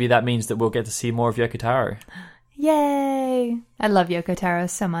position, maybe that means that we'll get to see more of Yoko Taro. Yay! I love Yoko Taro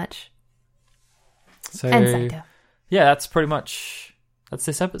so much. So, and Saito. Yeah, that's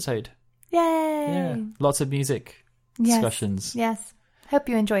this episode. Yay! Yeah, lots of music discussions. Yes. Hope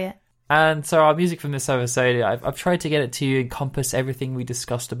you enjoy it. And so our music from this episode, I've tried to get it to encompass everything we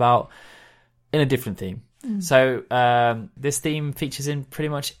discussed about in a different theme. So this theme features in pretty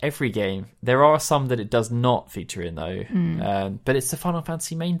much every game. There are some that it does not feature in, though. But it's the Final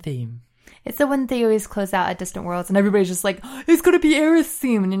Fantasy main theme. It's the one they always close out at Distant Worlds, and everybody's just like, it's going to be Aerith's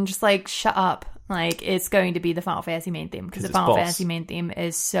theme, and you're just like, shut up. Like, it's going to be the Final Fantasy main theme, because the Final Fantasy main theme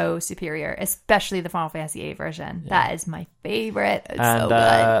is so superior, especially the Final Fantasy VIII version. Yeah. That is my favorite. It's so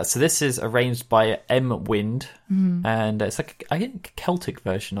good. So this is arranged by M. Wind, and it's like, I think, a Celtic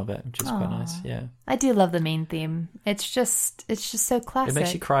version of it, which is quite nice. Yeah, I do love the main theme. It's just so classic. It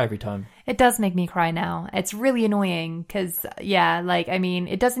makes you cry every time. It does make me cry now. It's really annoying because,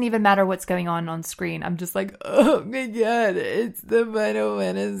 it doesn't even matter what's going on screen. I'm just like, oh my god, it's the Final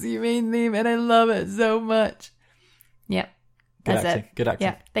Fantasy main theme, and I love it so much. Yep. That's it. Good acting.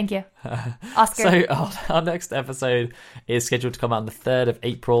 Yeah, thank you. Oscar. So our next episode is scheduled to come out on the 3rd of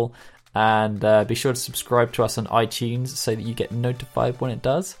April, and be sure to subscribe to us on iTunes so that you get notified when it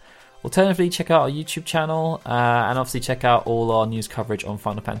does. Alternatively, check out our YouTube channel, and obviously check out all our news coverage on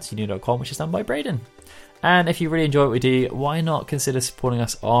FinalFantasyNews.com, which is done by Braden. And if you really enjoy what we do, why not consider supporting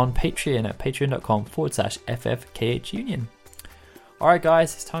us on Patreon at patreon.com/FFKHUnion. Alright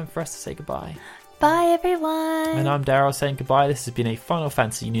guys, it's time for us to say goodbye. Bye everyone. And I'm Darryl saying goodbye. This has been a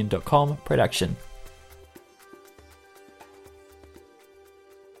FinalFantasyUnion.com production.